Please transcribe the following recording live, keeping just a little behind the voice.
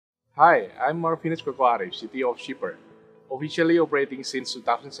Hi, I'm Marvinus Kokoarif, CTO of Shipper. Officially operating since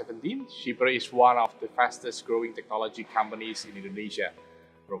 2017, Shipper is one of the fastest growing technology companies in Indonesia,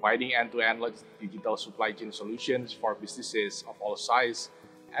 providing end-to-end digital supply chain solutions for businesses of all sizes.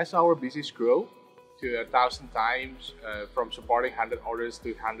 As our business grow to 1,000 times, from supporting 100 orders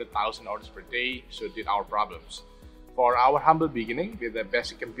to 100,000 orders per day, so did our problems. For our humble beginning, with the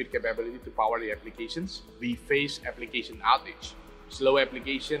basic compute capability to power the applications, we face application outage, slow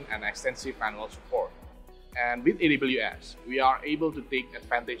application, and extensive manual support. And with AWS, we are able to take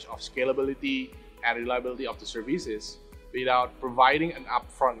advantage of scalability and reliability of the services without providing an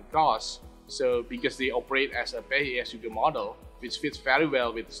upfront cost. So because they operate as a pay-as-you-go model, which fits very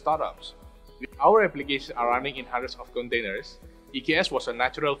well with startups. Our applications are running in hundreds of containers. EKS was a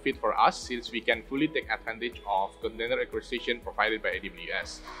natural fit for us since we can fully take advantage of container orchestration provided by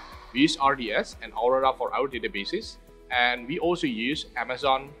AWS. We use RDS and Aurora for our databases, and we also use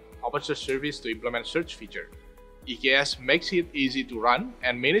Amazon open source service to implement search feature. EKS makes it easy to run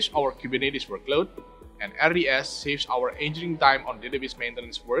and manage our Kubernetes workload, and RDS saves our engineering time on database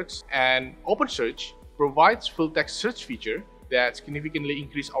maintenance works, and OpenSearch provides full text search feature that significantly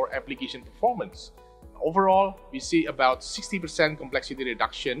increase our application performance. Overall, we see about 60% complexity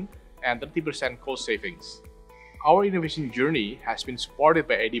reduction and 30% cost savings. Our innovation journey has been supported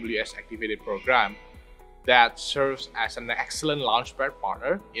by AWS Activated Program that serves as an excellent launchpad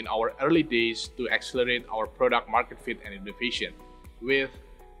partner in our early days to accelerate our product market fit and innovation. With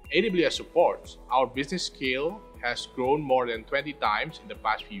AWS support, our business scale has grown more than 20 times in the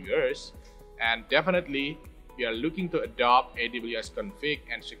past few years, and definitely we are looking to adopt AWS Config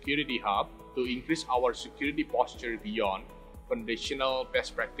and Security Hub to increase our security posture beyond foundational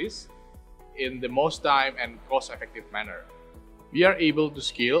best practice in the most time and cost-effective manner. We are able to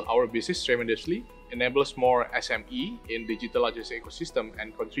scale our business tremendously, enables more SME in digital logistics ecosystem,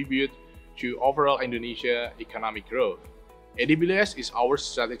 and contribute to overall Indonesia economic growth. AWS is our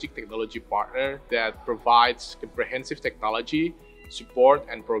strategic technology partner that provides comprehensive technology, support,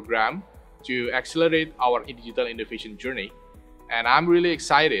 and program to accelerate our digital innovation journey. And I'm really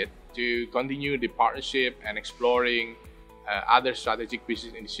excited to continue the partnership and exploring other strategic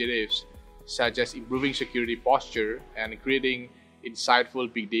business initiatives, such as improving security posture and creating insightful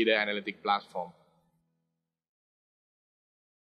big data analytic platform.